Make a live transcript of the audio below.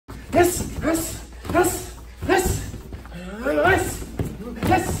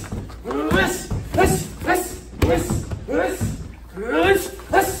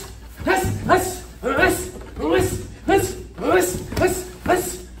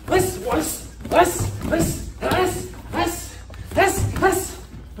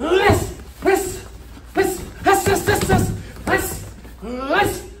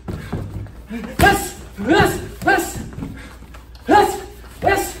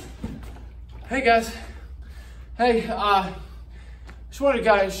Hey guys, hey, just wanted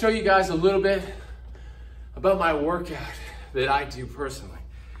to show you guys a little bit about my workout that I do personally.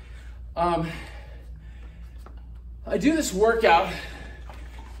 I do this workout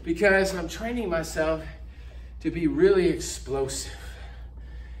because I'm training myself to be really explosive.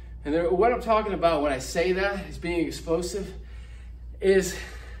 And what I'm talking about when I say that is being explosive is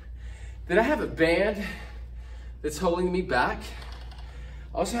that I have a band that's holding me back.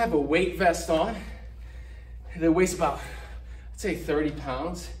 I also have a weight vest on that weighs about, I'd say 30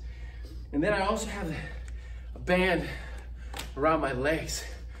 pounds. And then I also have a band around my legs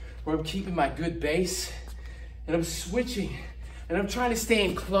where I'm keeping my good base and I'm switching and I'm trying to stay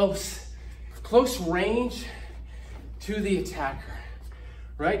in close range to the attacker,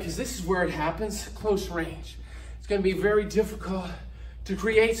 right? Because this is where it happens, close range. It's gonna be very difficult to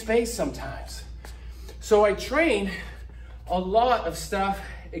create space sometimes. So I train a lot of stuff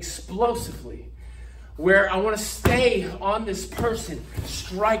explosively, where I want to stay on this person,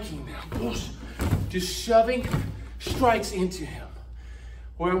 striking them, just shoving strikes into him,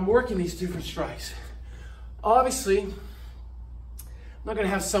 where I'm working these different strikes. Obviously, I'm not going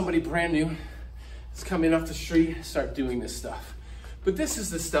to have somebody brand new that's coming off the street start doing this stuff, but this is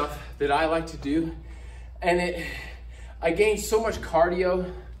the stuff that I like to do, and I gain so much cardio,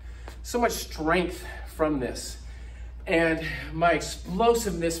 so much strength from this. And my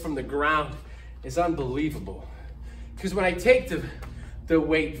explosiveness from the ground is unbelievable. Because when I take the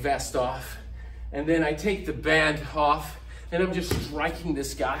weight vest off, and then I take the band off, and I'm just striking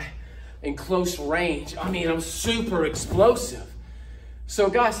this guy in close range, I mean, I'm super explosive. So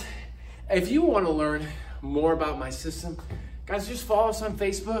guys, if you want to learn more about my system, guys, just follow us on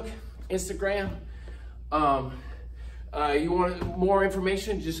Facebook, Instagram. You want more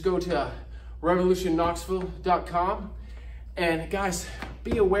information, just go to revolutionknoxville.com. And guys,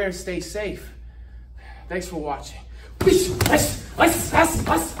 be aware, stay safe. Thanks for watching.